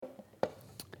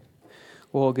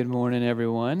Well, good morning,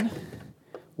 everyone.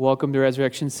 Welcome to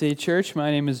Resurrection City Church.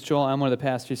 My name is Joel. I'm one of the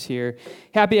pastors here.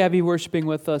 Happy to have you worshiping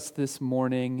with us this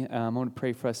morning. I want to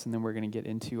pray for us, and then we're going to get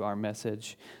into our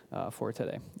message for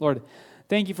today. Lord,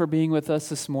 thank you for being with us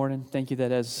this morning. Thank you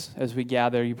that as we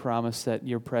gather, you promise that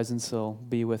your presence will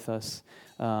be with us.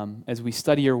 As we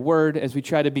study your word, as we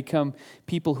try to become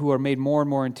people who are made more and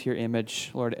more into your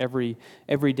image, Lord, every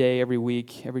day, every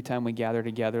week, every time we gather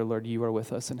together, Lord, you are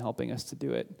with us and helping us to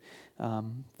do it.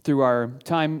 Through our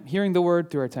time hearing the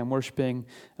word, through our time worshiping,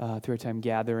 through our time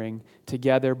gathering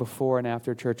together before and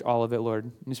after church, all of it,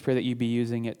 Lord. I just pray that you be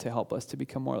using it to help us to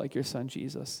become more like your son,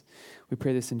 Jesus. We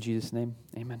pray this in Jesus' name.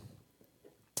 Amen.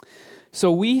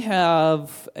 So we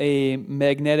have a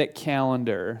magnetic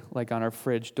calendar, like on our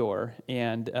fridge door,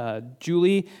 and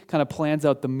Julie kind of plans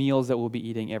out the meals that we'll be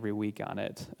eating every week on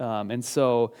it. And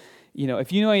so, you know,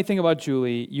 if you know anything about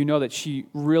Julie, you know that she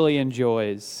really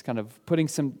enjoys kind of putting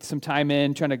some time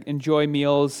in, trying to enjoy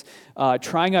meals,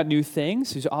 trying out new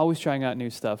things. She's always trying out new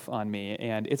stuff on me,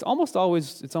 and it's almost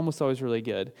always really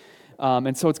good.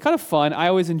 And so it's kind of fun. I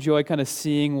always enjoy kind of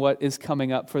seeing what is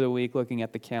coming up for the week, looking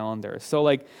at the calendar. So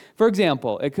like, for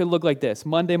example, it could look like this.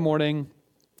 Monday morning,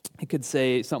 it could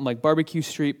say something like barbecue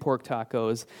street pork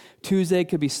tacos. Tuesday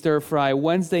could be stir fry.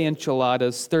 Wednesday,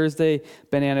 enchiladas. Thursday,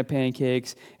 banana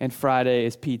pancakes. And Friday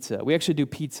is pizza. We actually do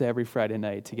pizza every Friday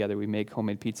night together. We make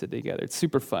homemade pizza together. It's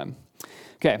super fun.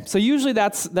 Okay, so usually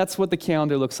that's what the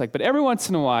calendar looks like. But every once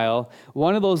in a while,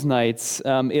 one of those nights,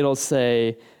 it'll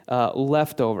say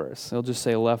leftovers. It'll just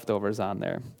say leftovers on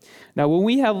there. Now, when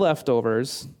we have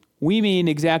leftovers, we mean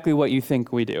exactly what you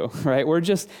think we do, right? We're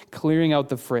just clearing out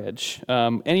the fridge.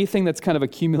 Anything that's kind of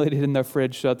accumulated in the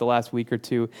fridge throughout the last week or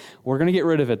two, we're going to get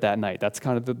rid of it that night. That's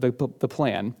kind of the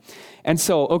plan. And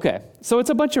so, okay, so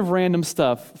it's a bunch of random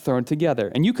stuff thrown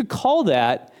together. And you could call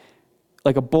that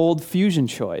like a bold fusion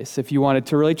choice. If you wanted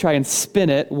to really try and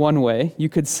spin it one way, you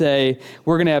could say,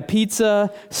 we're going to have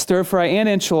pizza, stir fry, and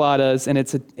enchiladas, and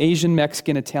it's an Asian,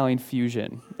 Mexican, Italian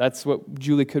fusion. That's what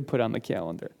Julie could put on the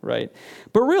calendar, right?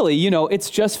 But really, you know, it's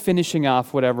just finishing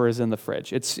off whatever is in the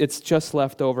fridge. It's just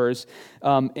leftovers.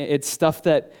 It's stuff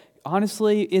that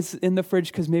honestly is in the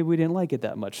fridge because maybe we didn't like it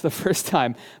that much the first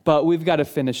time, but we've got to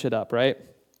finish it up, right?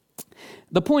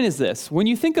 The point is this: when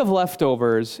you think of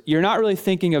leftovers, you're not really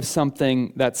thinking of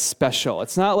something that's special.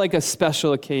 It's not like a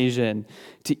special occasion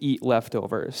to eat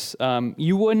leftovers.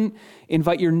 You wouldn't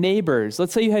invite your neighbors.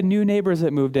 Let's say you had new neighbors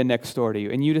that moved in next door to you,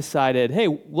 and you decided, hey,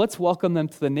 let's welcome them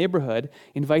to the neighborhood,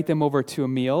 invite them over to a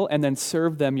meal, and then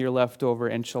serve them your leftover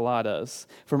enchiladas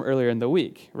from earlier in the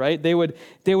week, right? They would,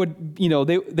 you know,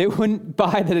 they wouldn't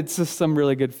buy that it's just some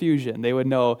really good fusion. They would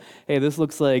know, hey, this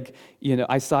looks like, you know,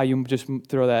 I saw you just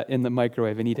throw that in the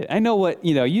microwave and eat it. I know what,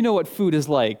 you know what food is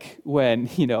like when,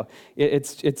 you know,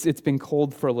 it's been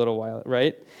cold for a little while,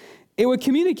 right? It would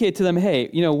communicate to them, hey,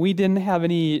 you know, we didn't have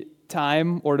any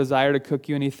time or desire to cook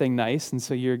you anything nice, and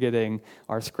so you're getting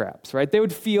our scraps, right? They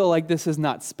would feel like this is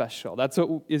not special. That's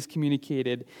what is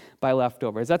communicated by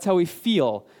leftovers. That's how we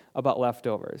feel about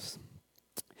leftovers.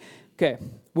 Okay,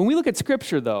 when we look at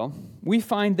Scripture, though, we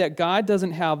find that God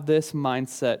doesn't have this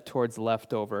mindset towards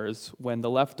leftovers when the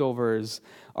leftovers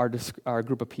are a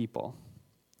group of people.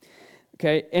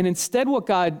 Okay, and instead what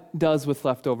God does with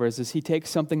leftovers is he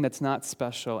takes something that's not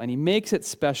special and he makes it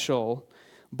special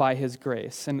by his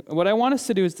grace. And what I want us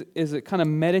to do is kind of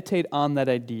meditate on that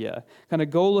idea. Kind of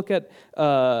go look at,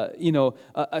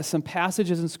 some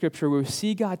passages in Scripture where we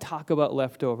see God talk about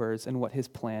leftovers and what his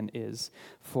plan is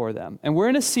for them. And we're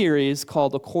in a series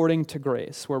called According to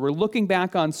Grace, where we're looking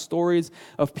back on stories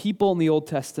of people in the Old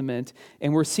Testament,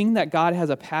 and we're seeing that God has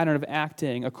a pattern of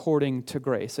acting according to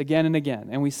grace again and again.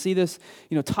 And we see this,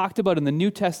 talked about in the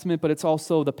New Testament, but it's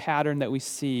also the pattern that we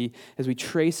see as we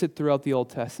trace it throughout the Old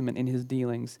Testament in his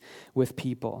dealings with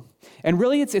people. And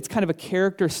really it's kind of a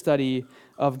character study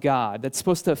of God that's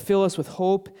supposed to fill us with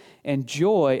hope and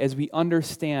joy as we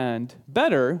understand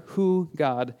better who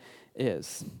God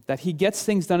is, that he gets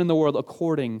things done in the world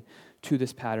according to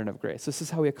this pattern of grace. This is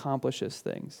how he accomplishes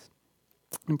things.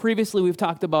 And previously we've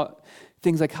talked about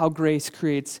things like how grace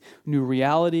creates new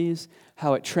realities,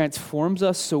 how it transforms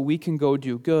us so we can go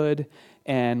do good,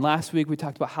 and last week we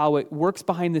talked about how it works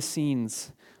behind the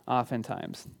scenes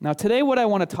oftentimes. Now today what I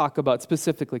want to talk about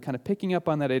specifically, kind of picking up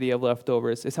on that idea of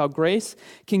leftovers, is how grace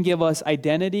can give us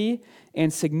identity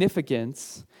and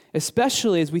significance,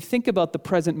 especially as we think about the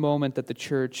present moment that the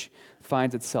church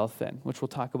finds itself in, which we'll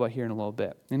talk about here in a little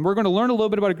bit. And we're going to learn a little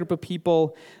bit about a group of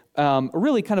people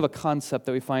really kind of a concept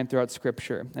that we find throughout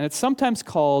Scripture. And it's sometimes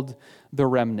called the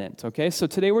remnant, okay? So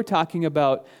today we're talking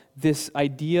about this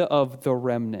idea of the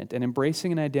remnant and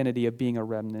embracing an identity of being a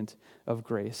remnant of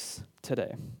grace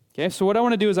today. Okay, so what I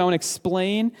want to do is I want to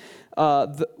explain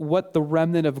what the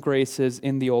remnant of grace is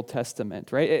in the Old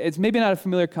Testament, right? It's maybe not a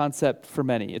familiar concept for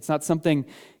many. It's not something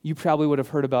you probably would have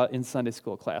heard about in Sunday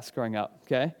school class growing up,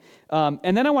 okay?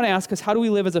 And then I want to ask us, how do we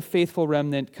live as a faithful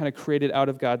remnant kind of created out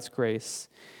of God's grace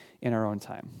in our own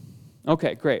time?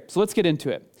 Okay, great. So let's get into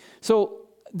it. So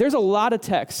there's a lot of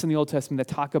texts in the Old Testament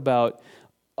that talk about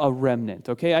a remnant,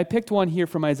 okay? I picked one here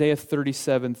from Isaiah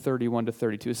 37, 31 to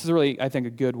 32. This is really, I think,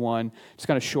 a good one. Just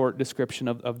kind of short description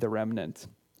of the remnant.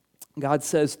 God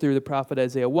says through the prophet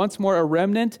Isaiah, "Once more a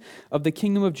remnant of the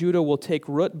kingdom of Judah will take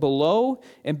root below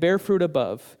and bear fruit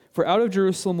above. For out of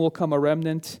Jerusalem will come a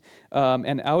remnant,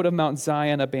 and out of Mount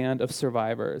Zion a band of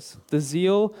survivors. The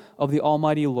zeal of the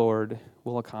Almighty Lord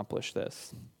will accomplish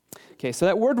this." Okay, so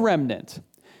that word remnant,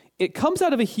 it comes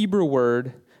out of a Hebrew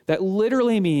word that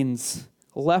literally means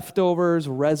leftovers,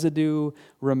 residue,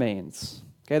 remains.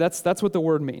 Okay, that's what the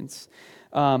word means.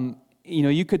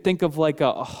 You could think of like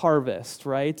a harvest,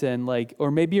 right? And or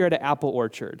maybe you're at an apple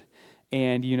orchard,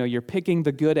 and you're picking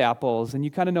the good apples, and you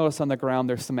kind of notice on the ground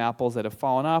there's some apples that have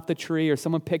fallen off the tree, or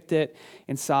someone picked it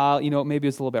and saw, maybe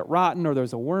it's a little bit rotten, or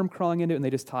there's a worm crawling into it, and they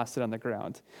just tossed it on the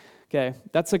ground. Okay,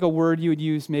 that's like a word you would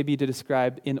use maybe to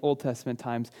describe in Old Testament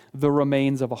times the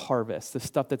remains of a harvest, the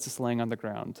stuff that's just laying on the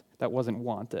ground that wasn't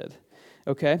wanted.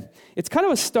 Okay, it's kind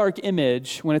of a stark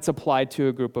image when it's applied to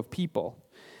a group of people.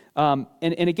 And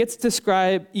it gets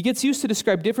used to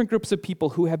describe different groups of people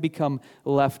who have become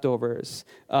leftovers.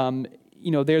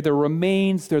 They're the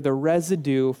remains, they're the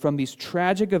residue from these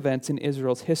tragic events in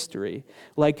Israel's history,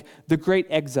 like the great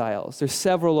exiles. There's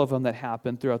several of them that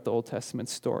happen throughout the Old Testament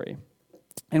story.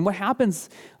 And what happens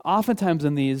oftentimes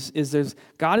in these is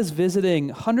God is visiting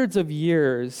hundreds of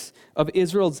years of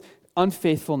Israel's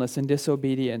unfaithfulness and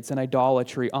disobedience and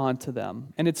idolatry onto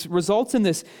them. And it results in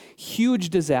this huge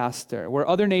disaster where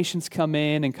other nations come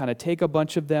in and kind of take a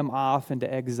bunch of them off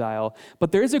into exile.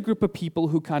 But there is a group of people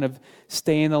who kind of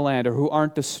stay in the land or who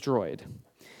aren't destroyed.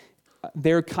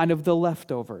 They're kind of the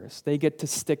leftovers. They get to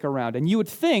stick around. And you would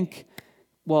think,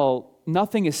 well,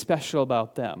 nothing is special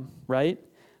about them, right?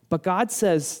 But God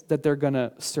says that they're going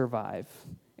to survive.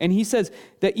 And he says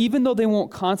that even though they won't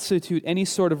constitute any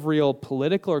sort of real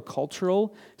political or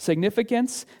cultural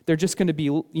significance, they're just going to be,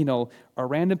 a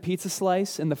random pizza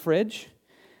slice in the fridge.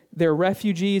 They're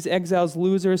refugees, exiles,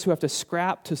 losers who have to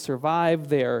scrap to survive.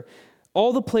 They're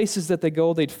all the places that they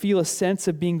go, they'd feel a sense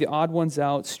of being the odd ones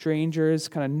out, strangers,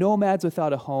 kind of nomads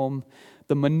without a home,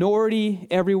 the minority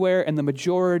everywhere and the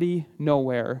majority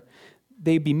nowhere.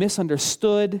 They'd be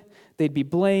misunderstood. They'd be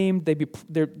blamed.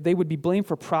 They would be blamed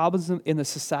for problems in the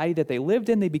society that they lived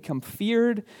in. They become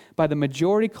feared by the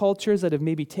majority cultures that have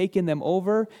maybe taken them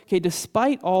over. Okay,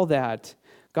 despite all that,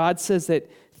 God says that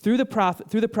through the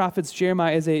prophets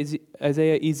Jeremiah,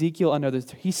 Isaiah, Ezekiel, and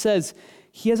others, he says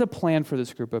he has a plan for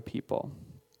this group of people.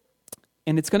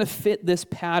 And it's going to fit this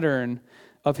pattern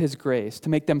of his grace to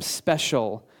make them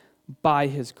special by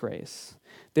his grace.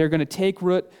 They're going to take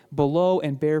root below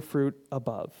and bear fruit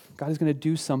above. God is going to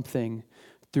do something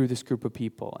through this group of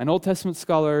people. An Old Testament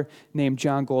scholar named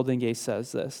John Goldingay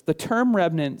says this: the term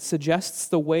remnant suggests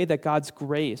the way that God's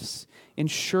grace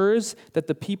ensures that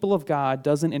the people of God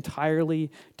doesn't entirely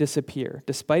disappear,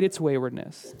 despite its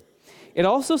waywardness. It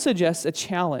also suggests a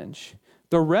challenge.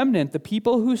 The remnant, the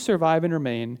people who survive and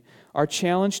remain, are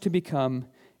challenged to become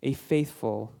a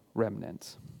faithful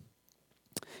remnant.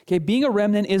 Okay, being a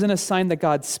remnant isn't a sign that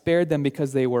God spared them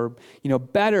because they were,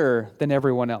 better than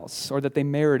everyone else or that they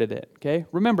merited it, okay?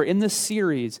 Remember, in this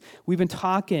series, we've been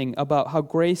talking about how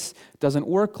grace doesn't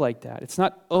work like that. It's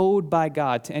not owed by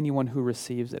God to anyone who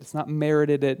receives it. It's not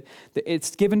merited.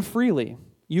 It's given freely.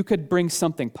 You could bring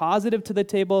something positive to the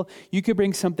table. You could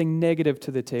bring something negative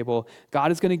to the table.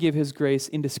 God is going to give his grace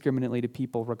indiscriminately to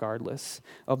people regardless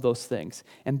of those things.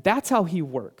 And that's how he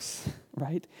works,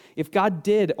 right? If God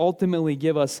did ultimately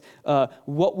give us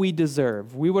what we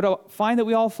deserve, we would find that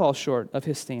we all fall short of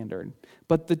his standard.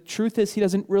 But the truth is, he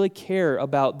doesn't really care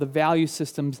about the value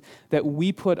systems that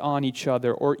we put on each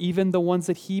other or even the ones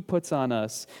that he puts on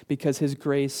us, because his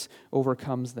grace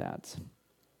overcomes that.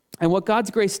 And what God's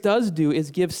grace does do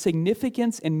is give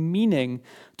significance and meaning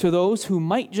to those who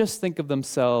might just think of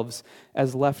themselves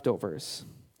as leftovers.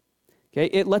 Okay?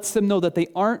 It lets them know that they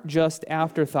aren't just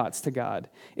afterthoughts to God.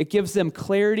 It gives them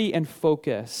clarity and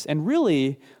focus, and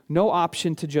really no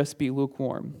option to just be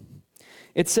lukewarm.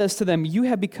 it says to them, you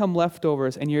have become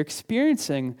leftovers and you're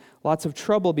experiencing lots of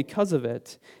trouble because of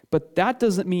it. But that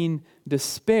doesn't mean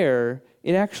despair.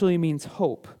 It actually means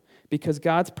hope, because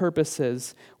God's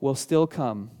purposes will still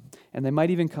come, and they might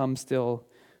even come still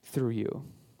through you.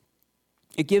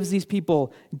 It gives these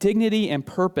people dignity and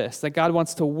purpose, that God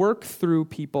wants to work through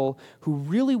people who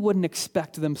really wouldn't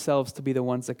expect themselves to be the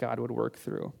ones that God would work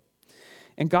through.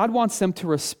 And God wants them to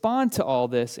respond to all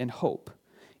this in hope,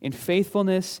 in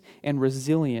faithfulness and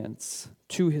resilience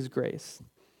to his grace.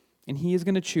 And he is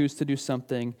going to choose to do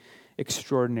something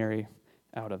extraordinary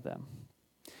out of them.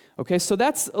 Okay, so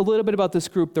that's a little bit about this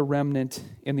group, the remnant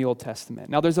in the Old Testament.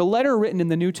 Now, there's a letter written in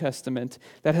the New Testament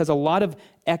that has a lot of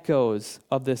echoes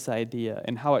of this idea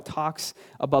and how it talks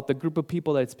about the group of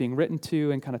people that it's being written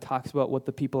to and kind of talks about what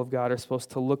the people of God are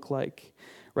supposed to look like,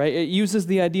 right? It uses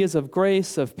the ideas of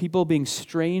grace, of people being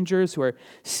strangers who are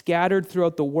scattered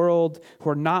throughout the world, who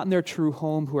are not in their true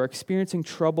home, who are experiencing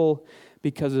trouble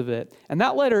because of it. And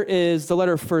that letter is the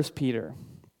letter of 1 Peter.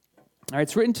 All right,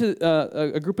 it's written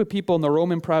to a group of people in the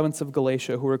Roman province of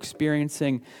Galatia who were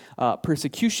experiencing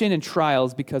persecution and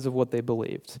trials because of what they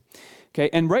believed. Okay,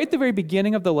 and right at the very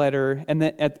beginning of the letter, and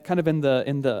then kind of in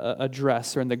the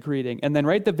address or in the greeting, and then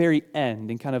right at the very end,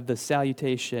 in kind of the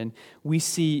salutation, we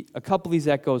see a couple of these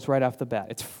echoes right off the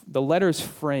bat. The letter is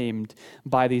framed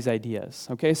by these ideas.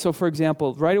 Okay, so for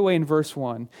example, right away in verse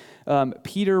 1,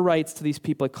 Peter writes to these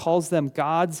people, he calls them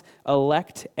God's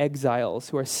elect exiles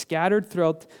who are scattered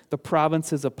throughout the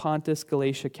provinces of Pontus,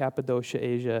 Galatia, Cappadocia,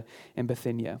 Asia, and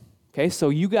Bithynia. Okay, so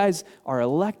you guys are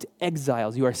elect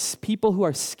exiles. You are people who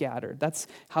are scattered. That's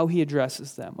how he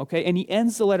addresses them. Okay, and he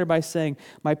ends the letter by saying,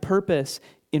 my purpose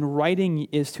in writing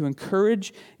is to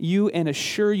encourage you and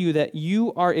assure you that what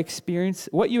you are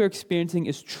experiencing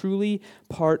is truly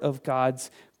part of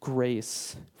God's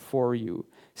grace for you.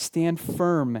 Stand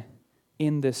firm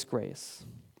in this grace.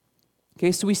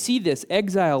 Okay, so we see this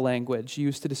exile language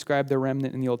used to describe the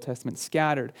remnant in the Old Testament,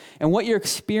 scattered. And what you're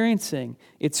experiencing,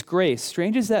 it's grace.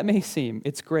 Strange as that may seem,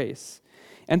 it's grace.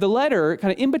 And the letter,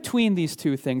 kind of in between these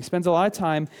two things, spends a lot of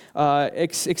time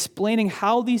explaining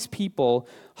how these people,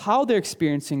 how they're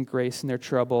experiencing grace in their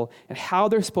trouble, and how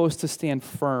they're supposed to stand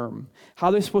firm, how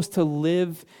they're supposed to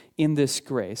live in this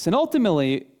grace. And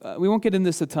ultimately, we won't get into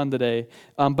this a ton today,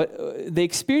 but they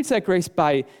experience that grace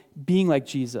by being like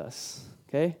Jesus,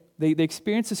 okay? They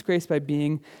experience this grace by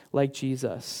being like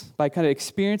Jesus, by kind of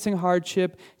experiencing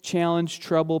hardship, challenge,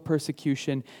 trouble,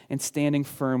 persecution, and standing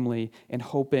firmly and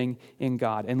hoping in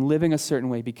God and living a certain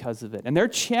way because of it. And they're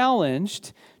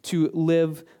challenged to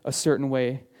live a certain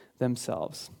way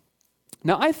themselves.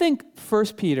 Now, I think 1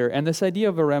 Peter and this idea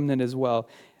of a remnant as well,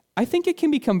 I think it can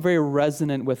become very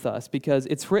resonant with us because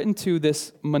it's written to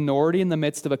this minority in the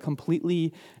midst of a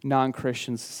completely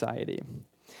non-Christian society.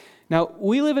 Now,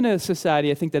 we live in a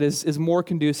society, I think, that is more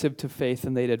conducive to faith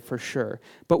than they did for sure.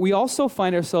 But we also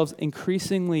find ourselves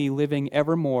increasingly living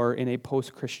ever more in a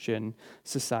post-Christian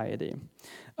society.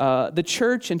 The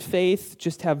church and faith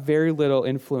just have very little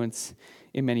influence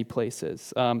in many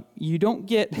places. You don't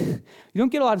get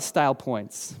a lot of style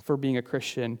points for being a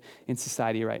Christian in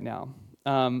society right now.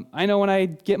 I know when I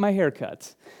get my hair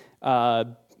cut,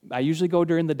 I usually go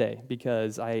during the day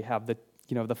because I have the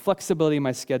flexibility in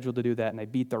my schedule to do that, and I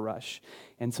beat the rush.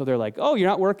 And so they're like, oh, you're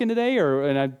not working today?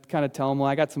 And I kind of tell them, well,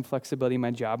 I got some flexibility in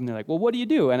my job. And they're like, well, what do you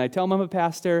do? And I tell them I'm a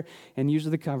pastor, and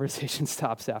usually the conversation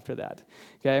stops after that.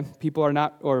 Okay? People are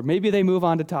not, or maybe they move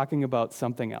on to talking about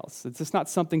something else. It's just not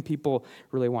something people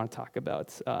really want to talk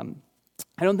about.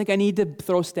 I don't think I need to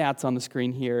throw stats on the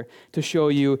screen here to show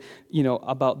you,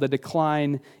 about the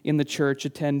decline in the church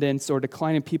attendance or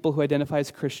decline in people who identify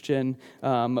as Christian,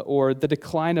 or the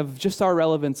decline of just our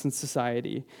relevance in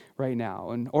society right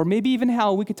now. Or maybe even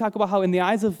how we could talk about how in the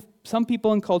eyes of some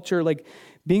people in culture, like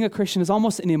being a Christian is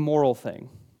almost an immoral thing.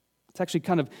 It's actually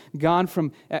kind of gone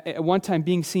from, at one time,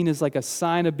 being seen as like a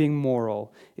sign of being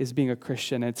moral is being a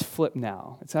Christian, and it's flipped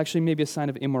now. It's actually maybe a sign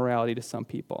of immorality to some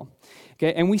people.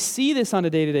 Okay, and we see this on a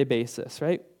day-to-day basis,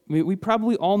 right? We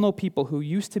probably all know people who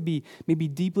used to be maybe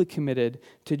deeply committed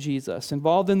to Jesus,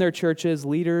 involved in their churches,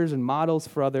 leaders and models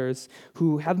for others,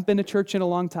 who haven't been to church in a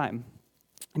long time,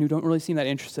 and who don't really seem that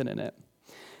interested in it.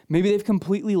 Maybe they've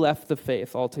completely left the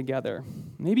faith altogether.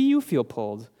 Maybe you feel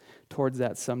pulled towards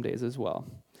that some days as well.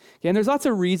 Okay, and there's lots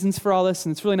of reasons for all this,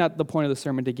 and it's really not the point of the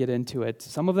sermon to get into it.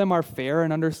 Some of them are fair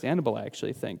and understandable, I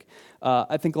actually think.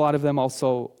 I think a lot of them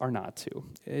also are not too.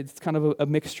 It's kind of a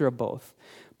mixture of both.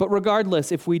 But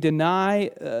regardless, if we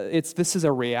deny this is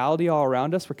a reality all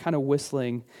around us, we're kind of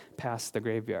whistling past the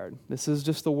graveyard. This is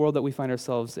just the world that we find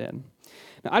ourselves in.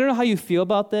 Now, I don't know how you feel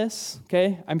about this,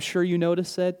 okay? I'm sure you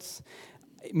notice it.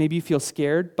 Maybe you feel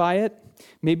scared by it.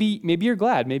 Maybe you're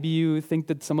glad. Maybe you think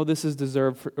that some of this is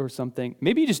deserved or something.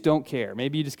 Maybe you just don't care.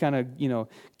 Maybe you just kind of,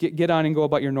 get on and go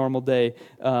about your normal day,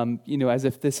 as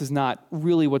if this is not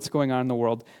really what's going on in the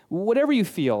world. Whatever you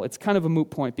feel, it's kind of a moot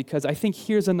point, because I think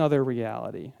here's another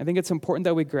reality. I think it's important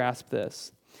that we grasp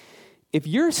this. If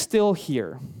you're still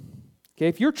here, okay,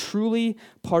 if you're truly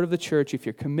part of the church, if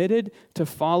you're committed to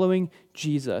following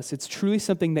Jesus, it's truly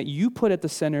something that you put at the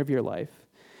center of your life.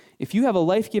 If you have a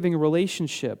life-giving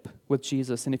relationship with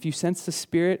Jesus, and if you sense the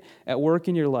Spirit at work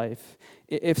in your life,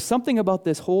 if something about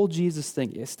this whole Jesus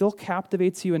thing, it still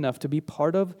captivates you enough to be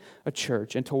part of a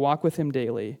church and to walk with him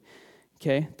daily,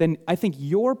 okay, then I think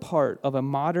you're part of a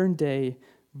modern-day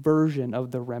version of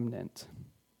the remnant,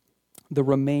 the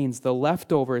remains, the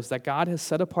leftovers that God has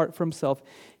set apart for himself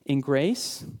in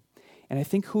grace, and I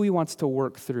think who he wants to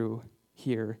work through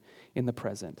here in the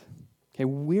present. Okay,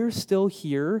 we're still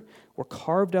here. We're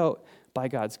carved out by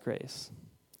God's grace.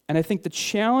 And I think the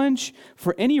challenge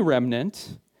for any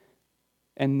remnant,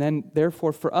 and then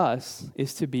therefore for us,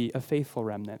 is to be a faithful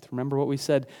remnant. Remember what we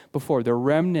said before. The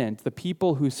remnant, the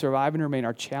people who survive and remain,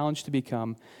 are challenged to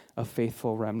become a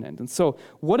faithful remnant. And so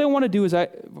what I want to do is,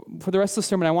 for the rest of the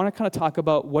sermon, I want to kind of talk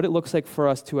about what it looks like for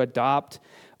us to adopt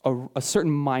a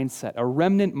certain mindset, a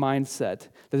remnant mindset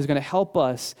that is going to help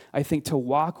us, I think, to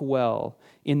walk well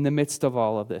in the midst of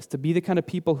all of this, to be the kind of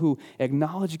people who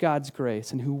acknowledge God's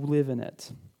grace and who live in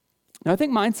it. Now, I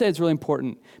think mindset is really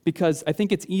important because I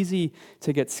think it's easy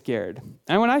to get scared.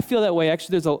 And when I feel that way,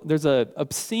 actually, there's a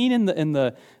scene in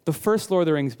the first Lord of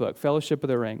the Rings book, Fellowship of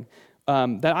the Ring,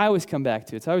 that I always come back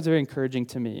to. It's always very encouraging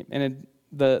to me. And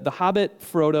the Hobbit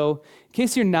Frodo, in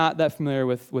case you're not that familiar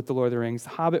with the Lord of the Rings, the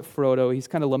Hobbit Frodo, he's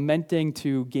kind of lamenting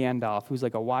to Gandalf, who's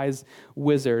like a wise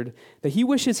wizard, that he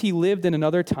wishes he lived in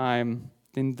another time,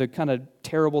 in the kind of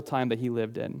terrible time that he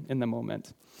lived in the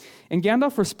moment. And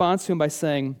Gandalf responds to him by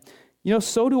saying,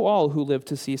 so do all who live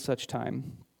to see such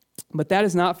time. But that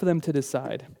is not for them to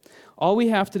decide. All we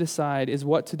have to decide is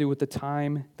what to do with the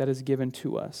time that is given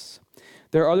to us.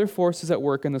 There are other forces at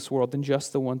work in this world than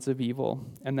just the ones of evil,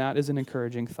 and that is an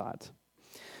encouraging thought.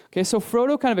 Okay, so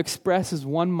Frodo kind of expresses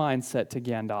one mindset to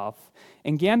Gandalf,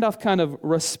 and Gandalf kind of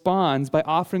responds by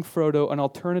offering Frodo an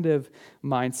alternative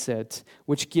mindset,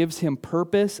 which gives him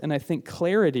purpose and I think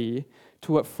clarity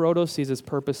to what Frodo sees as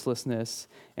purposelessness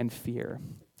and fear.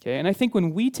 Okay, and I think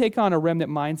when we take on a remnant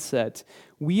mindset,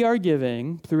 we are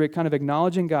giving, through it kind of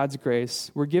acknowledging God's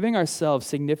grace, we're giving ourselves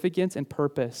significance and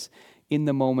purpose in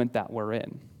the moment that we're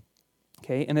in.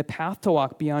 Okay, and a path to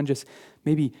walk beyond just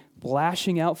maybe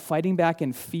lashing out, fighting back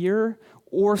in fear,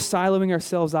 or siloing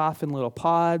ourselves off in little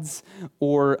pods,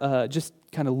 or just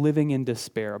kind of living in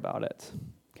despair about it.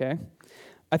 Okay?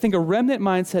 I think a remnant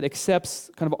mindset accepts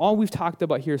kind of all we've talked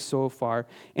about here so far,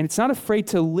 and it's not afraid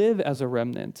to live as a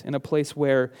remnant in a place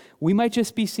where we might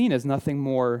just be seen as nothing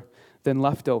more than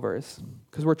leftovers,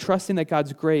 because we're trusting that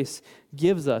God's grace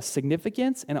gives us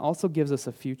significance and also gives us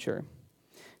a future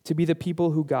to be the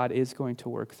people who God is going to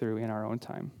work through in our own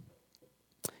time.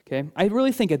 Okay? I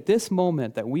really think at this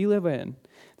moment that we live in,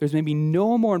 there's maybe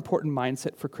no more important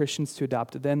mindset for Christians to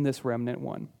adopt than this remnant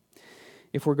one.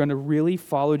 If we're going to really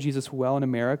follow Jesus well in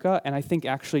America, and I think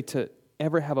actually to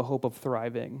ever have a hope of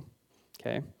thriving,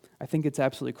 okay? I think it's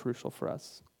absolutely crucial for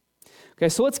us. Okay,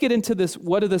 so let's get into this,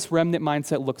 what this remnant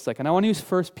mindset looks like. And I want to use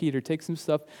 1 Peter, take some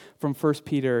stuff from 1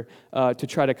 Peter to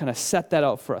try to kind of set that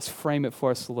out for us, frame it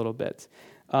for us a little bit.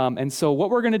 And so what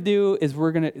we're going to do is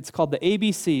it's called the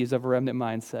ABCs of a remnant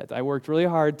mindset. I worked really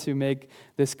hard to make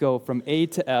this go from A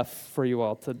to F for you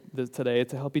all today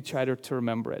to help you try to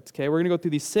remember it. Okay, we're going to go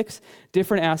through these 6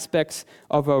 different aspects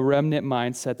of a remnant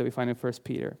mindset that we find in 1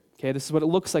 Peter. Okay, this is what it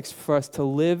looks like for us to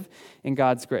live in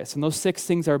God's grace. And those 6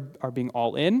 things are being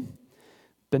all in,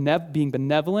 being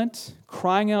benevolent,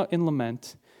 crying out in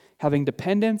lament, having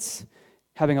dependence,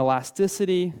 having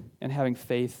elasticity, and having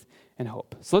faith and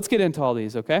hope. So let's get into all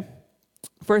these, okay?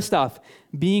 First off,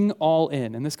 being all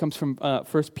in. And this comes from 1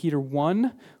 Peter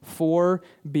 1,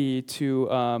 4b to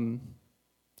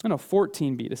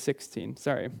 14b to 16.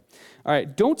 Sorry. All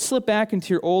right, don't slip back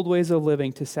into your old ways of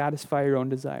living to satisfy your own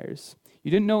desires. You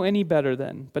didn't know any better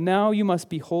then, but now you must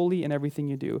be holy in everything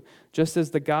you do, just as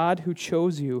the God who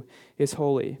chose you is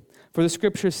holy. For the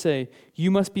scriptures say, you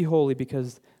must be holy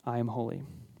because I am holy.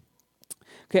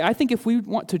 Okay, I think if we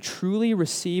want to truly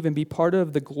receive and be part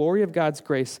of the glory of God's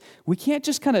grace, we can't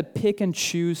just kind of pick and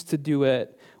choose to do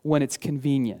it when it's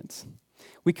convenient.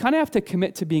 We kind of have to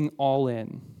commit to being all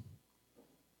in.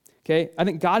 Okay, I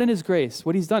think God in his grace,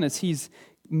 what he's done is he's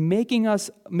making us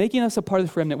a part of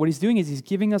the remnant. What he's doing is he's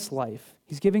giving us life.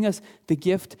 He's giving us the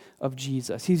gift of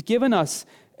Jesus. He's given us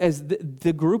as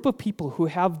the group of people who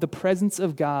have the presence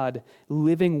of God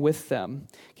living with them.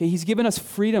 Okay, he's given us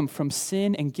freedom from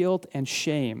sin and guilt and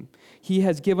shame. He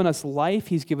has given us life.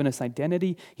 He's given us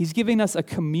identity. He's given us a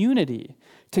community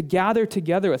to gather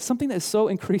together with, something that's so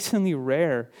increasingly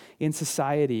rare in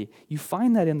society. You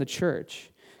find that in the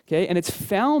church. Okay, and it's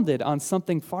founded on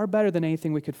something far better than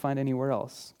anything we could find anywhere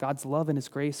else, God's love and his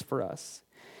grace for us.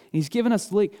 And he's given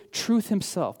us truth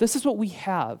himself. This is what we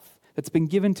have that's been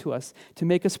given to us to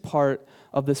make us part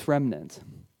of this remnant.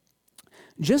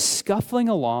 Just scuffling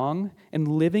along and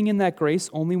living in that grace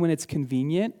only when it's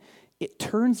convenient, it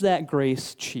turns that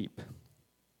grace cheap.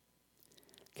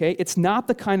 Okay? It's not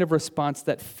the kind of response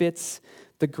that fits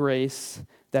the grace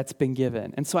that's been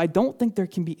given. And so I don't think there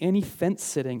can be any fence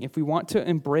sitting if we want to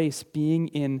embrace being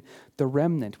in the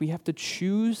remnant. We have to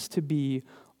choose to be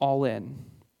all in.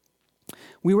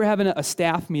 We were having a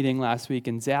staff meeting last week,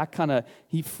 and Zach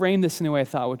he framed this in a way I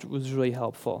thought which was really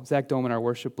helpful. Zach Doman, our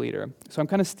worship leader. So I'm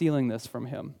kind of stealing this from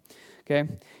him. Okay?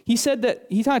 He said that,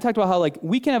 he kind of talked about how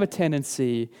we can have a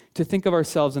tendency to think of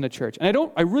ourselves in a church. And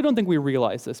I really don't think we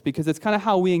realize this, because it's kind of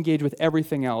how we engage with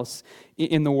everything else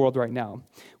in the world right now.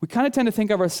 We kind of tend to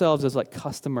think of ourselves as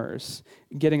customers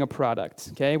getting a product.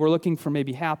 Okay? We're looking for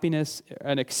maybe happiness,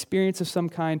 an experience of some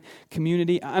kind,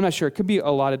 community. I'm not sure. It could be a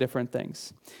lot of different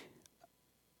things.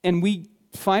 And we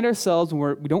find ourselves,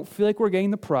 when we don't feel like we're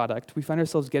getting the product, we find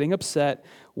ourselves getting upset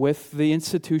with the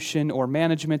institution or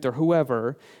management or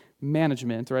whoever,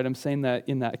 management, right? I'm saying that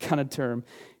in that kind of term.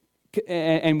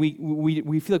 And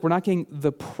we feel like we're not getting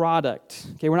the product.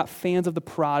 Okay, we're not fans of the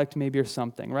product maybe or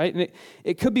something, right? And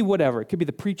it could be whatever. It could be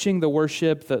the preaching, the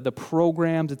worship, the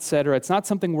programs, etc. It's not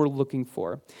something we're looking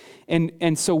for.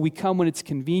 And so we come when it's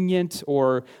convenient,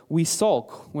 or we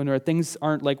sulk when things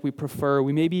aren't like we prefer.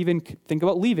 We maybe even think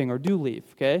about leaving or do leave,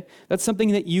 okay? That's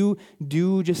something that you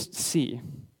do just see,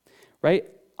 right?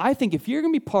 I think if you're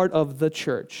going to be part of the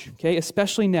church, okay,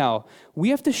 especially now, we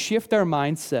have to shift our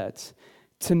mindset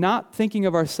to not thinking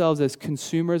of ourselves as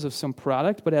consumers of some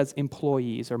product, but as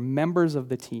employees or members of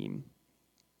the team,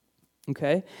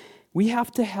 okay? We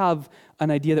have to have an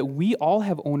idea that we all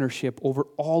have ownership over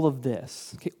all of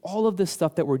this, okay? All of this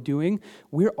stuff that we're doing,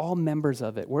 we're all members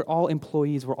of it. We're all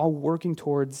employees. We're all working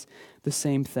towards the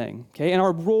same thing, okay? And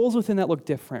our roles within that look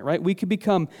different, right? We could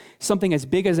become something as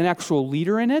big as an actual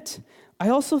leader in it. I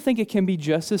also think it can be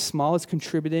just as small as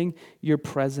contributing your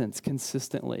presence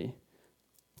consistently.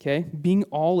 Okay, being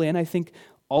all in, I think,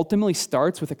 ultimately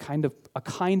starts with a kind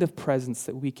of presence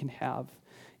that we can have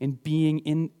in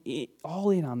being all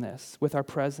in on this with our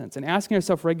presence and asking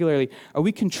ourselves regularly: are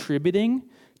we contributing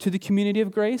to the community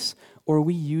of grace, or are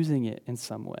we using it in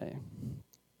some way?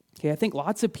 Okay, I think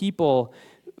lots of people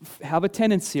have a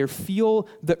tendency or feel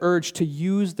the urge to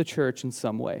use the church in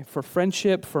some way for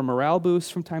friendship, for morale boosts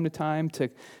from time to time, to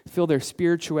fill their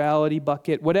spirituality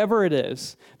bucket, whatever it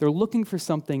is. They're looking for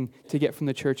something to get from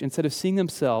the church instead of seeing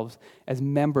themselves as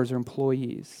members or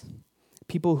employees,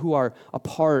 people who are a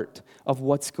part of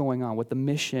what's going on, what the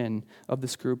mission of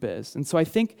this group is. And so I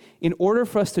think in order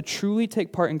for us to truly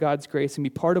take part in God's grace and be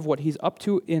part of what he's up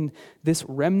to in this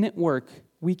remnant work,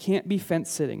 we can't be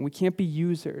fence-sitting. We can't be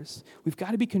users. We've got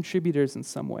to be contributors in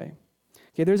some way.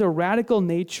 Okay, there's a radical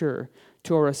nature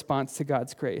to our response to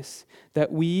God's grace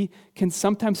that we can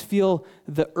sometimes feel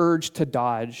the urge to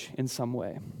dodge in some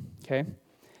way. Okay?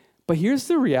 But here's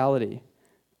the reality.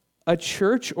 A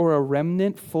church or a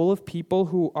remnant full of people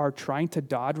who are trying to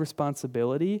dodge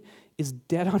responsibility is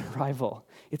dead on arrival.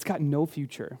 It's got no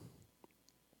future.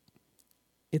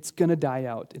 It's going to die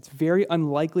out. It's very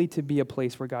unlikely to be a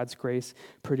place where God's grace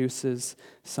produces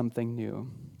something new.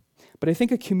 But I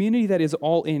think a community that is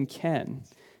all in can,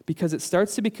 because it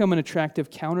starts to become an attractive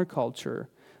counterculture,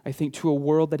 I think, to a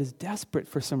world that is desperate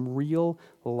for some real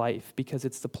life, because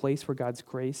it's the place where God's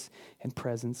grace and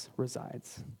presence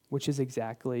resides, which is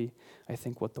exactly, I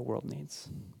think, what the world needs.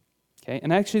 Okay,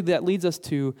 and actually that leads us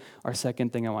to our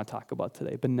second thing I want to talk about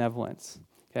today, benevolence.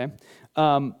 Okay,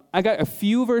 I got a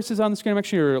few verses on the screen. I'm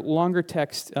actually a longer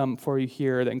text for you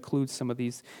here that includes some of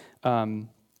these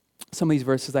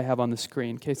verses I have on the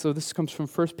screen. Okay, so this comes from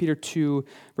 1 Peter 2,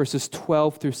 verses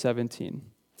 12 through 17.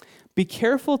 Be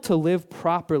careful to live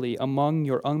properly among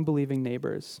your unbelieving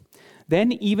neighbors.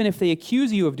 Then, even if they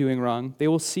accuse you of doing wrong, they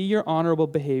will see your honorable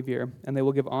behavior, and they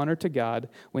will give honor to God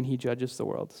when he judges the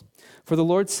world. For the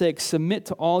Lord's sake, submit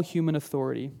to all human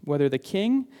authority, whether the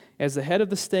king, as the head of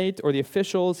the state, or the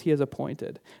officials he has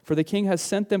appointed. For the king has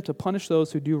sent them to punish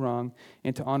those who do wrong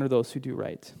and to honor those who do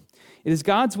right. It is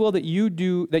God's will that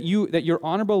your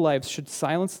honorable lives should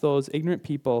silence those ignorant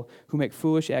people who make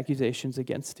foolish accusations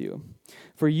against you.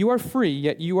 For you are free,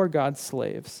 yet you are God's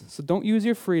slaves. So don't use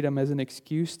your freedom as an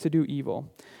excuse to do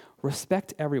evil.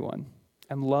 Respect everyone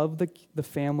and love the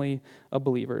family of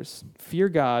believers. Fear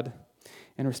God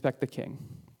and respect the king.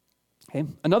 Okay?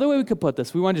 Another way we could put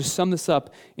this, we want to just sum this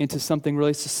up into something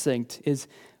really succinct, is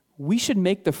we should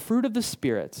make the fruit of the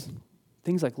Spirit,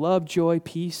 things like love, joy,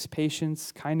 peace,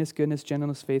 patience, kindness, goodness,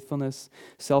 gentleness, faithfulness,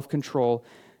 self-control,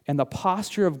 and the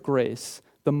posture of grace,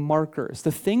 the markers,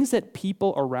 the things that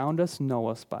people around us know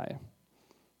us by.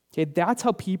 Okay, that's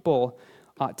how people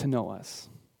ought to know us.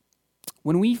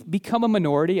 When we become a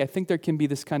minority, I think there can be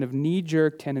this kind of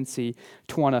knee-jerk tendency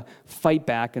to want to fight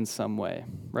back in some way,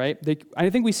 right?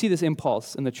 I think we see this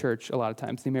impulse in the church a lot of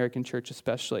times, the American church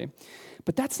especially.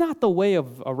 But that's not the way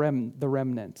of the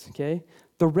remnant, okay?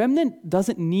 The remnant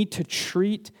doesn't need to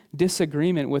treat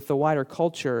disagreement with the wider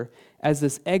culture as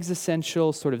this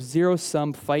existential sort of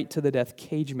zero-sum fight-to-the-death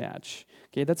cage match.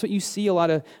 Okay, that's what you see a lot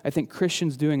of, I think,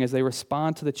 Christians doing as they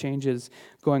respond to the changes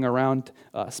going around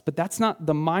us. But that's not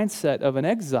the mindset of an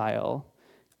exile.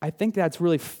 I think that's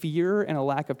really fear and a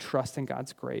lack of trust in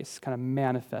God's grace kind of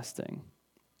manifesting.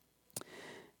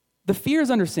 The fear is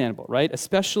understandable, right?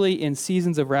 Especially in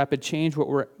seasons of rapid change,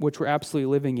 which we're absolutely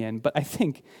living in. But I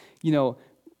think,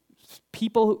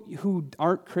 people who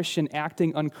aren't Christian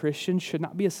acting unchristian should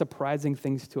not be a surprising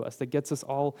thing to us that gets us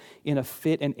all in a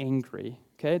fit and angry.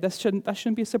 Okay, that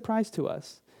shouldn't be a surprise to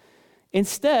us.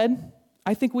 Instead,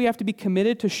 I think we have to be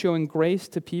committed to showing grace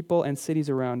to people and cities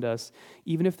around us,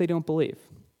 even if they don't believe.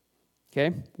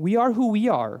 Okay, we are who we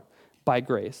are by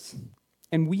grace,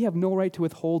 and we have no right to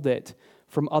withhold it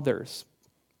from others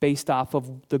based off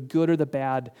of the good or the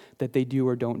bad that they do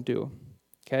or don't do.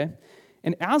 Okay,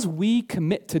 and as we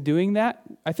commit to doing that,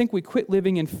 I think we quit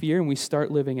living in fear and we start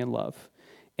living in love.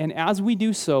 And as we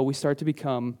do so, we start to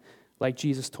become like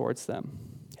Jesus towards them.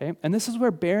 Okay? And this is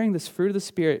where bearing this fruit of the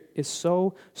Spirit is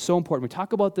so, so important. We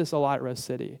talk about this a lot at Res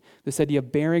City, this idea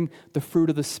of bearing the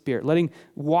fruit of the Spirit,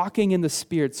 walking in the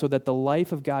Spirit so that the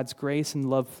life of God's grace and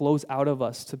love flows out of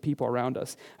us to people around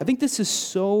us. I think this is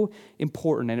so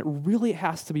important, and it really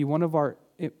has to be one of our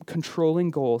controlling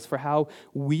goals for how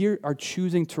we are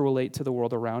choosing to relate to the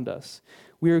world around us.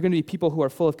 We are going to be people who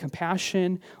are full of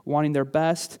compassion, wanting their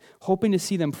best, hoping to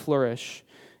see them flourish,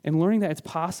 and learning that it's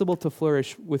possible to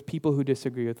flourish with people who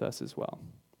disagree with us as well.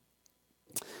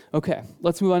 Okay,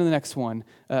 let's move on to the next one.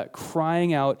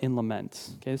 Crying out in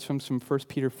lament. Okay, this comes from 1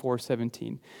 Peter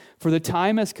 4:17. For the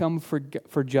time has come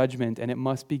for judgment, and it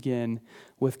must begin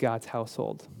with God's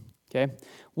household. Okay,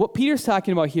 what Peter's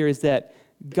talking about here is that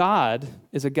God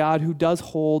is a God who does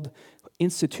hold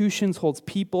institutions, holds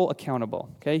people accountable.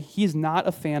 Okay, he's not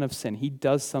a fan of sin. He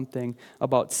does something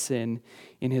about sin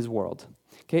in his world.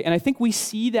 Okay, and I think we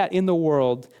see that in the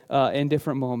world in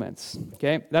different moments.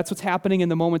 Okay, that's what's happening in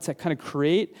the moments that kind of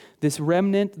create this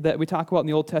remnant that we talk about in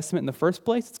the Old Testament in the first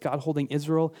place. It's God holding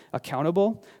Israel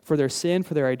accountable for their sin,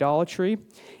 for their idolatry.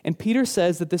 And Peter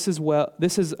says that this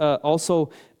is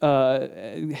also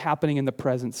happening in the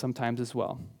present sometimes as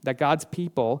well. That God's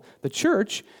people, the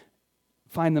church,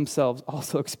 find themselves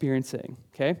also experiencing.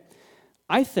 Okay.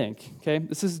 I think,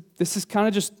 this is kind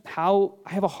of just how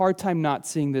I have a hard time not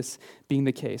seeing this being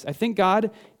the case. I think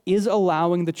God is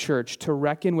allowing the church to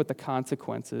reckon with the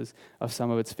consequences of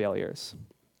some of its failures.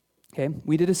 Okay,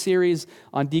 we did a series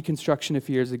on deconstruction a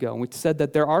few years ago, and we said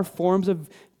that there are forms of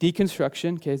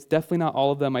deconstruction, okay, it's definitely not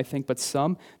all of them, I think, but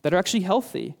some that are actually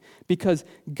healthy because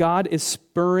God is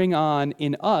spurring on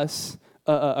in us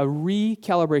a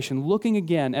recalibration, looking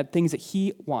again at things that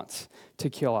he wants to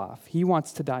kill off. He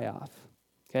wants to die off.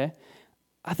 Okay,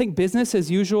 I think business as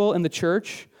usual in the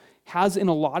church has in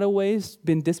a lot of ways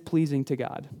been displeasing to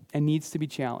God and needs to be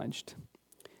challenged.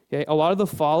 Okay, a lot of the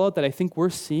fallout that I think we're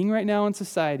seeing right now in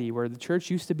society where the church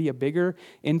used to be a bigger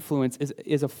influence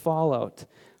is a fallout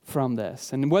from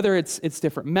this. And whether it's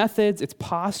different methods, it's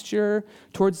posture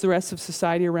towards the rest of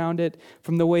society around it,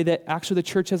 from the way that actually the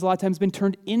church has a lot of times been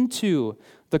turned into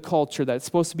the culture that it's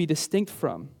supposed to be distinct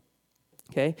from.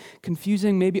 Okay,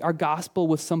 confusing maybe our gospel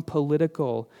with some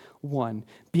political one,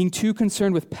 being too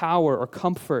concerned with power or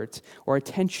comfort or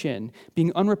attention,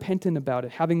 being unrepentant about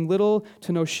it, having little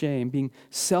to no shame, being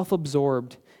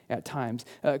self-absorbed at times,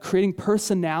 creating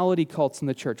personality cults in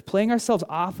the church, playing ourselves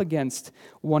off against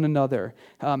one another,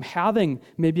 having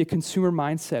maybe a consumer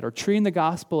mindset or treating the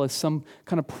gospel as some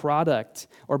kind of product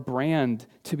or brand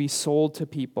to be sold to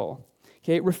people.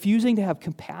 Okay, refusing to have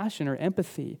compassion or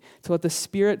empathy, to let the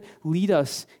Spirit lead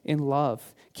us in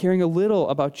love, caring a little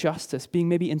about justice, being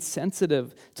maybe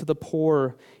insensitive to the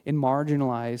poor and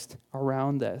marginalized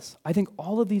around us. I think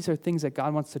all of these are things that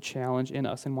God wants to challenge in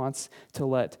us and wants to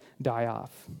let die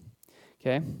off.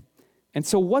 Okay? And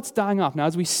so what's dying off? Now,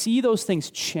 as we see those things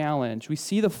challenged, we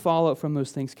see the fallout from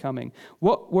those things coming,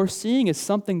 what we're seeing is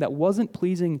something that wasn't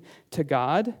pleasing to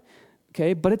God,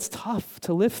 okay, but it's tough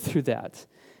to live through that.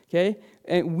 Okay?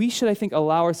 And we should, I think,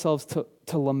 allow ourselves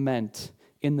to lament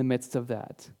in the midst of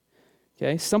that.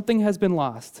 Okay? Something has been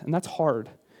lost, and that's hard.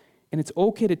 And it's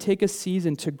okay to take a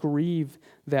season to grieve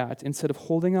that instead of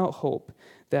holding out hope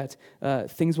that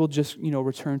things will just,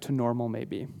 return to normal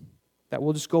maybe. That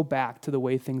we'll just go back to the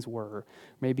way things were,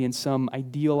 maybe in some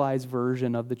idealized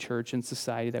version of the church and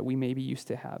society that we maybe used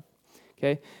to have.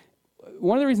 Okay?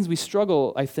 One of the reasons we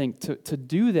struggle, I think, to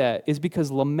do that is because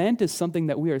lament is something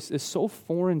that is so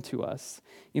foreign to us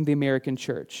in the American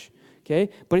church,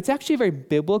 okay? But it's actually a very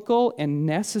biblical and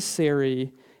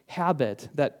necessary habit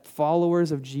that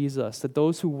followers of Jesus, that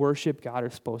those who worship God are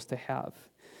supposed to have,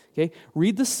 okay?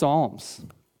 Read the Psalms.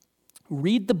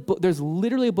 Read the book. There's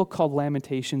literally a book called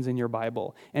Lamentations in your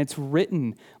Bible, and it's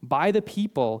written by the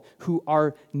people who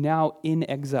are now in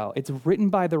exile. It's written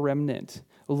by the remnant,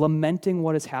 lamenting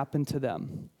what has happened to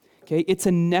them. Okay? It's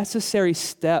a necessary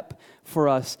step for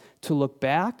us to look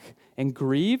back and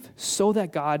grieve so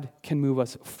that God can move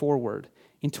us forward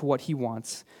into what he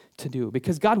wants to do.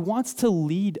 Because God wants to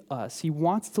lead us. He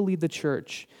wants to lead the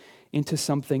church into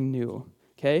something new.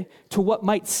 Okay? To what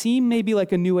might seem maybe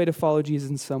like a new way to follow Jesus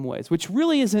in some ways, which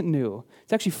really isn't new.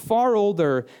 It's actually far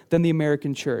older than the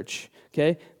American church.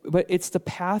 Okay? But it's the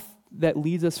path that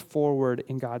leads us forward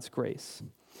in God's grace.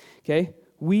 Okay?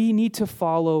 We need to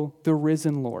follow the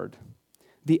risen Lord,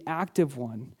 the active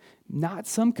one, not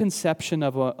some conception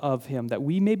of him that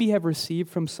we maybe have received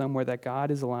from somewhere that God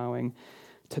is allowing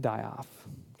to die off.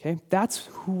 Okay? That's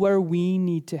where we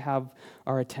need to have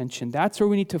our attention. That's where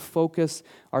we need to focus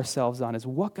ourselves on, is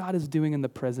what God is doing in the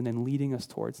present and leading us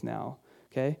towards now.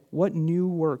 Okay? What new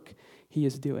work he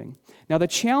is doing. Now, the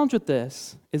challenge with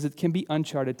this is it can be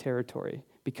uncharted territory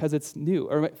because it's new,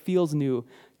 or it feels new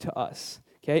to us.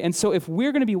 Okay, and so if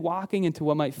we're going to be walking into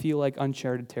what might feel like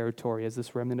uncharted territory as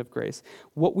this remnant of grace,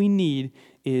 what we need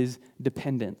is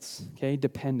dependence. Okay,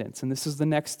 dependence. And this is the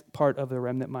next part of the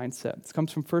remnant mindset. This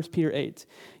comes from 1 Peter 8.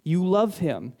 You love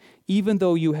him, even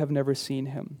though you have never seen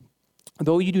him.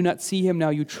 Though you do not see him now,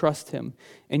 you trust him,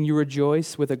 and you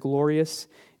rejoice with a glorious,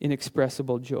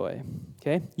 inexpressible joy.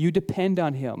 Okay, you depend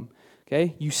on him.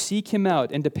 Okay? You seek him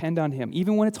out and depend on him,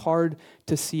 even when it's hard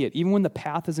to see it, even when the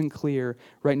path isn't clear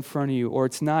right in front of you, or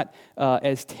it's not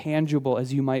as tangible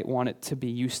as you might want it to be.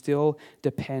 You still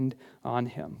depend on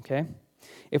him. Okay?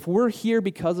 If we're here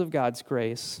because of God's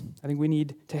grace, I think we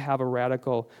need to have a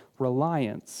radical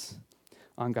reliance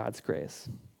on God's grace.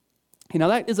 Now,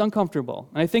 that is uncomfortable.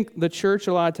 And I think the church,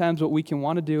 a lot of times, what we can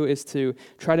want to do is to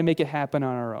try to make it happen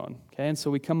on our own. Okay? And so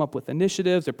we come up with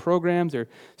initiatives or programs or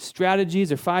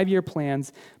strategies or 5-year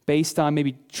plans based on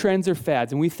maybe trends or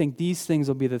fads. And we think these things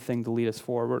will be the thing to lead us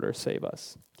forward or save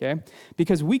us. Okay?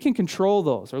 Because we can control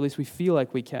those, or at least we feel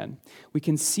like we can. We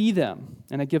can see them,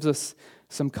 and it gives us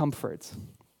some comfort.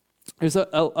 There's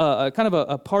a kind of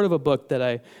a part of a book that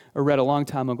I read a long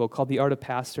time ago called The Art of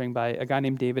Pastoring by a guy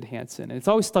named David Hansen, and it's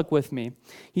always stuck with me.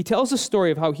 He tells a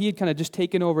story of how he had kind of just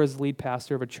taken over as lead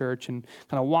pastor of a church and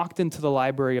kind of walked into the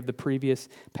library of the previous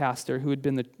pastor who had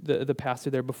been the pastor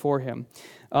there before him.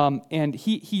 And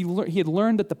he had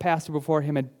learned that the pastor before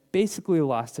him had basically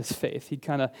lost his faith. He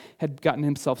kind of had gotten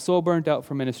himself so burnt out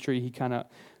from ministry, he kind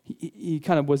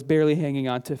of was barely hanging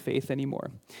on to faith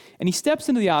anymore. And he steps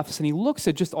into the office and he looks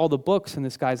at just all the books in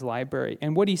this guy's library.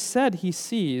 And what he said he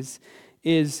sees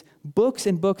is books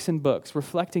and books and books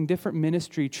reflecting different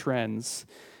ministry trends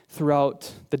throughout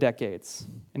the decades.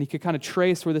 And he could kind of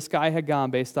trace where this guy had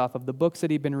gone based off of the books that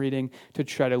he'd been reading to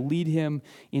try to lead him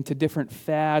into different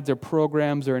fads or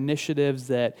programs or initiatives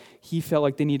that he felt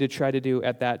like they needed to try to do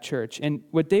at that church. And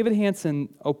what David Hansen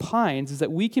opines is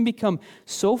that we can become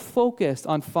so focused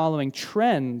on following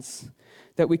trends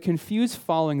that we confuse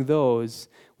following those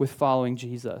with following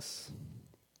Jesus.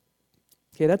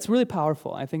 Okay, that's really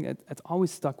powerful. I think that's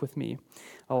always stuck with me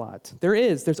a lot.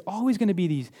 There's always going to be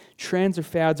these trends or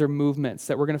fads or movements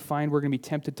that we're going to find we're going to be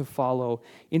tempted to follow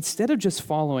instead of just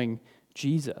following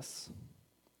Jesus.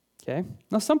 Okay?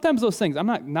 Now, sometimes those things, I'm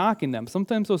not knocking them.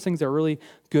 Sometimes those things are really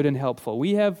good and helpful.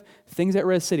 We have things at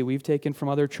Res City we've taken from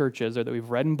other churches or that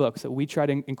we've read in books that we try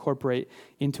to incorporate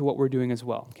into what we're doing as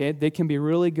well. Okay? They can be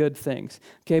really good things.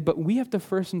 Okay? But we have to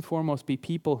first and foremost be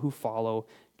people who follow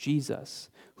Jesus,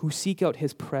 who seek out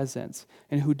his presence,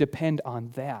 and who depend on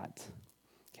that.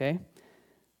 Okay?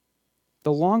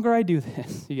 The longer I do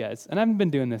this, you guys, and I haven't been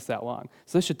doing this that long,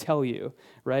 so this should tell you,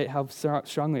 right, how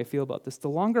strongly I feel about this. The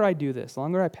longer I do this, the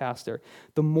longer I pastor,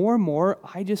 the more and more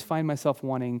I just find myself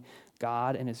wanting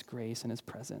God and his grace and his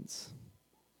presence.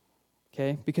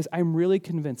 Okay? Because I'm really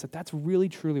convinced that that's really,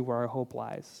 truly where our hope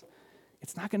lies.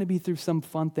 It's not going to be through some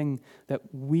fun thing that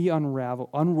we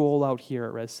unroll out here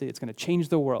at Res City. It's going to change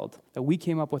the world that we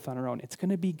came up with on our own. It's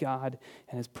going to be God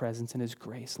and his presence and his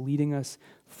grace leading us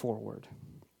forward.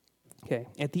 Okay,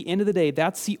 at the end of the day,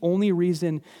 that's the only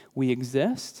reason we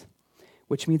exist,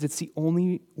 which means it's the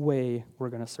only way we're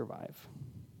going to survive.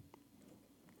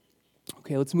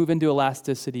 Okay, let's move into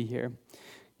elasticity here.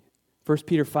 1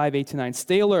 Peter 5:8-9.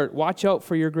 Stay alert. Watch out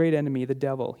for your great enemy, the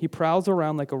devil. He prowls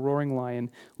around like a roaring lion,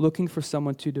 looking for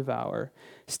someone to devour.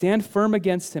 Stand firm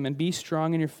against him and be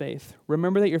strong in your faith.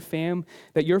 Remember that your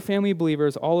family of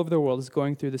believers all over the world is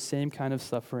going through the same kind of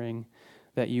suffering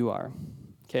that you are.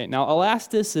 Okay, now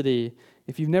elasticity,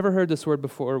 if you've never heard this word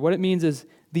before, what it means is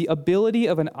the ability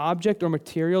of an object or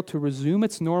material to resume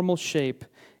its normal shape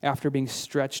after being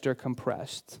stretched or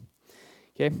compressed.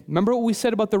 Okay, remember what we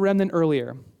said about the remnant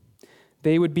earlier.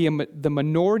 They would be the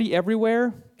minority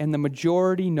everywhere and the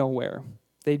majority nowhere.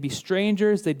 They'd be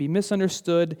strangers, they'd be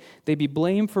misunderstood, they'd be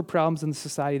blamed for problems in the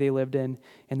society they lived in,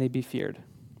 and they'd be feared.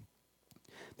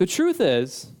 The truth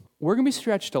is, we're going to be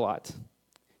stretched a lot.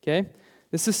 Okay?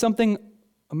 This is something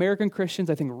American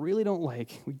Christians, I think, really don't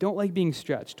like. We don't like being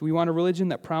stretched. We want a religion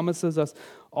that promises us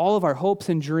all of our hopes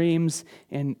and dreams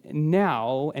and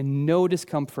now and no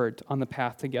discomfort on the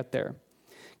path to get there.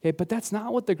 Okay, but that's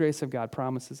not what the grace of God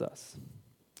promises us.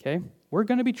 Okay? We're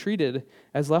going to be treated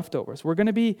as leftovers. We're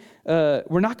not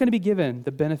going to be given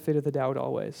the benefit of the doubt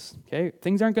always. Okay?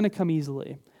 Things aren't going to come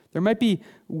easily. There might be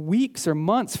weeks or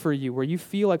months for you where you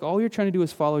feel like all you're trying to do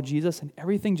is follow Jesus and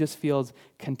everything just feels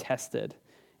contested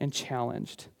and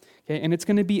challenged. Okay? And it's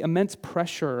going to be immense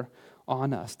pressure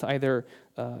on us to either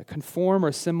conform or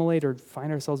assimilate or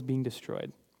find ourselves being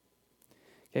destroyed.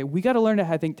 Okay, we got to learn to,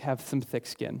 I think, to have some thick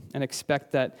skin and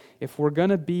expect that if we're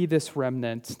going to be this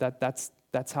remnant, that's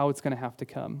how it's going to have to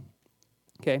come.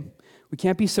 Okay, we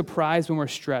can't be surprised when we're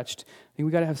stretched. I think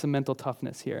we got to have some mental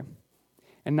toughness here,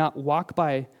 and not walk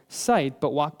by sight, but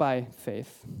walk by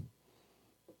faith,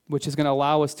 which is going to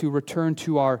allow us to return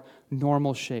to our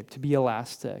normal shape, to be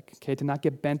elastic. Okay, to not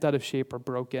get bent out of shape or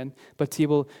broken, but to be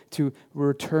able to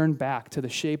return back to the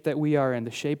shape that we are in,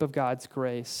 the shape of God's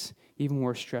grace, even when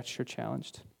we're stretched or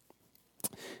challenged.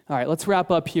 All right, let's wrap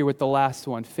up here with the last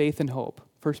one, faith and hope.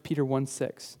 1 Peter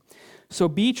 1:6. So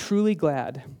be truly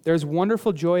glad. There's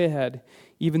wonderful joy ahead,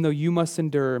 even though you must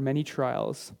endure many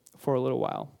trials for a little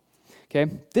while.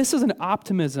 Okay, this is an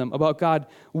optimism about God,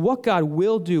 what God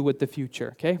will do with the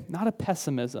future, okay? Not a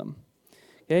pessimism.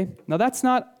 Okay, now that's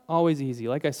not always easy.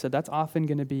 Like I said, that's often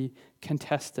going to be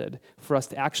contested for us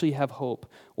to actually have hope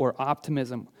or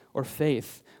optimism or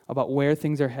faith about where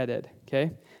things are headed,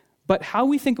 okay? But how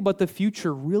we think about the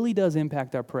future really does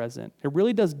impact our present. It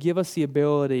really does give us the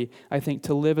ability, I think,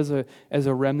 to live as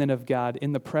a remnant of God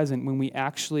in the present when we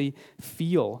actually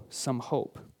feel some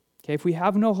hope. Okay, if we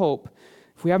have no hope,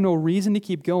 if we have no reason to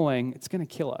keep going, it's going to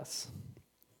kill us.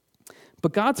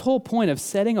 But God's whole point of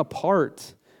setting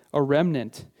apart a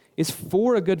remnant is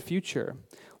for a good future,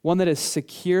 one that is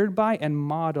secured by and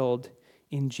modeled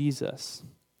in Jesus,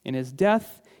 in his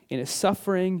death, in his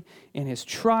suffering, in his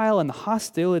trial, and the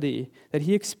hostility that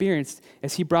he experienced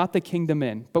as he brought the kingdom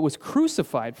in, but was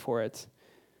crucified for it,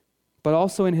 but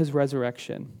also in his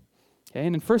resurrection. Okay?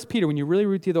 And in 1 Peter, when you really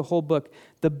read through the whole book,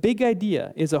 the big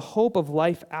idea is a hope of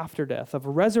life after death, of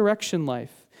resurrection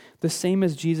life, the same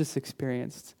as Jesus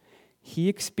experienced. He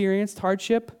experienced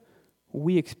hardship,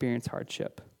 we experience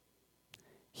hardship.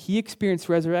 He experienced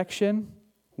resurrection,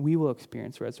 we will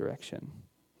experience resurrection.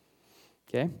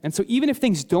 Okay? And so even if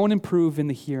things don't improve in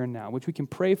the here and now, which we can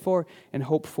pray for and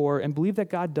hope for and believe that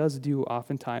God does do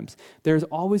oftentimes, there's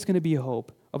always going to be a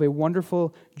hope of a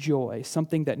wonderful joy,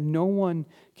 something that no one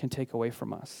can take away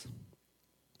from us.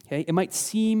 Okay? It might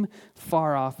seem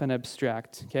far off and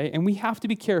abstract, okay? And we have to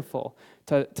be careful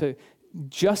to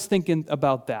just thinking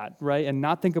about that, right? And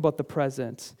not think about the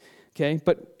present, okay?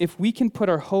 But if we can put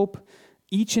our hope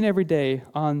each and every day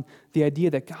on the idea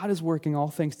that God is working all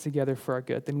things together for our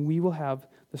good, then we will have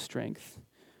the strength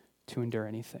to endure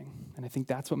anything. And I think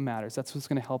that's what matters. That's what's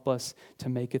going to help us to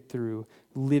make it through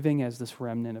living as this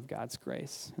remnant of God's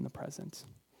grace in the present.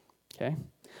 Okay?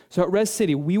 So at Res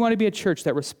City, we want to be a church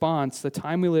that responds to the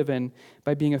time we live in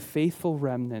by being a faithful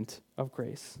remnant of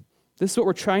grace. This is what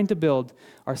we're trying to build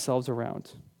ourselves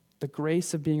around. the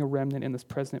grace of being a remnant in this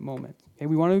present moment. Okay?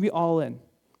 We want to be all in.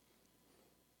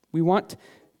 We want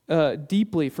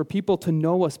deeply for people to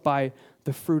know us by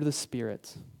the fruit of the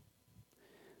Spirit.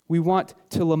 We want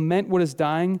to lament what is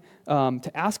dying,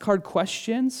 to ask hard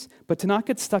questions, but to not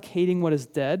get stuck hating what is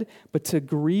dead, but to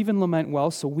grieve and lament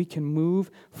well so we can move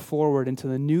forward into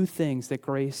the new things that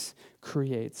grace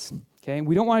creates. Okay?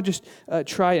 We don't want to just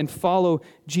try and follow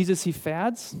Jesus-y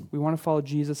fads. We want to follow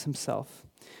Jesus himself.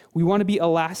 We want to be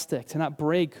elastic, to not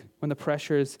break when the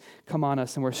pressures come on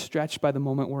us and we're stretched by the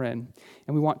moment we're in.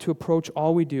 And we want to approach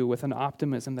all we do with an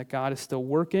optimism that God is still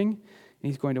working and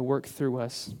he's going to work through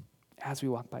us as we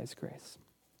walk by his grace.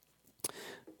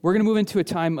 We're going to move into a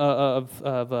time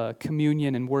of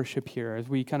communion and worship here as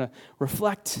we kind of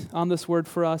reflect on this word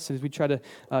for us, as we try to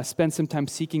spend some time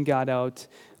seeking God out.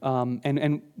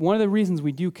 And one of the reasons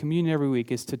we do communion every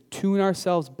week is to tune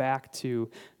ourselves back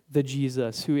to the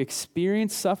Jesus who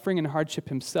experienced suffering and hardship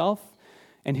himself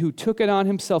and who took it on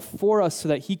himself for us so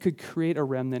that he could create a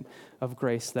remnant of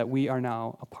grace that we are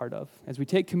now a part of. As we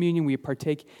take communion, we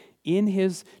partake in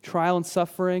his trial and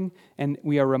suffering, and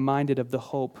we are reminded of the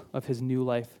hope of his new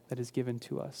life that is given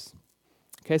to us.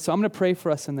 Okay, so I'm going to pray for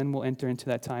us, and then we'll enter into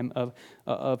that time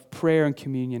of prayer and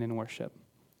communion and worship.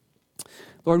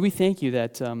 Lord, we thank you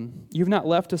that you've not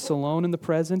left us alone in the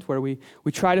present, where we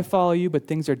try to follow you, but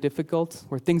things are difficult,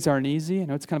 where things aren't easy. I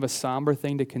know it's kind of a somber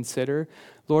thing to consider,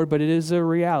 Lord, but it is a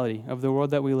reality of the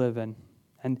world that we live in.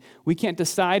 And we can't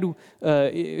decide,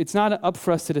 it's not up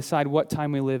for us to decide what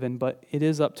time we live in, but it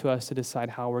is up to us to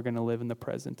decide how we're going to live in the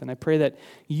present. And I pray that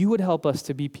you would help us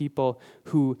to be people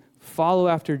who follow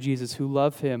after Jesus, who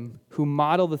love him, who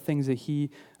model the things that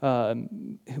he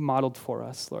modeled for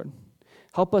us, Lord.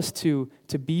 Help us to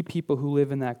be people who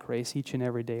live in that grace each and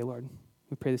every day, Lord.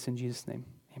 We pray this in Jesus' name.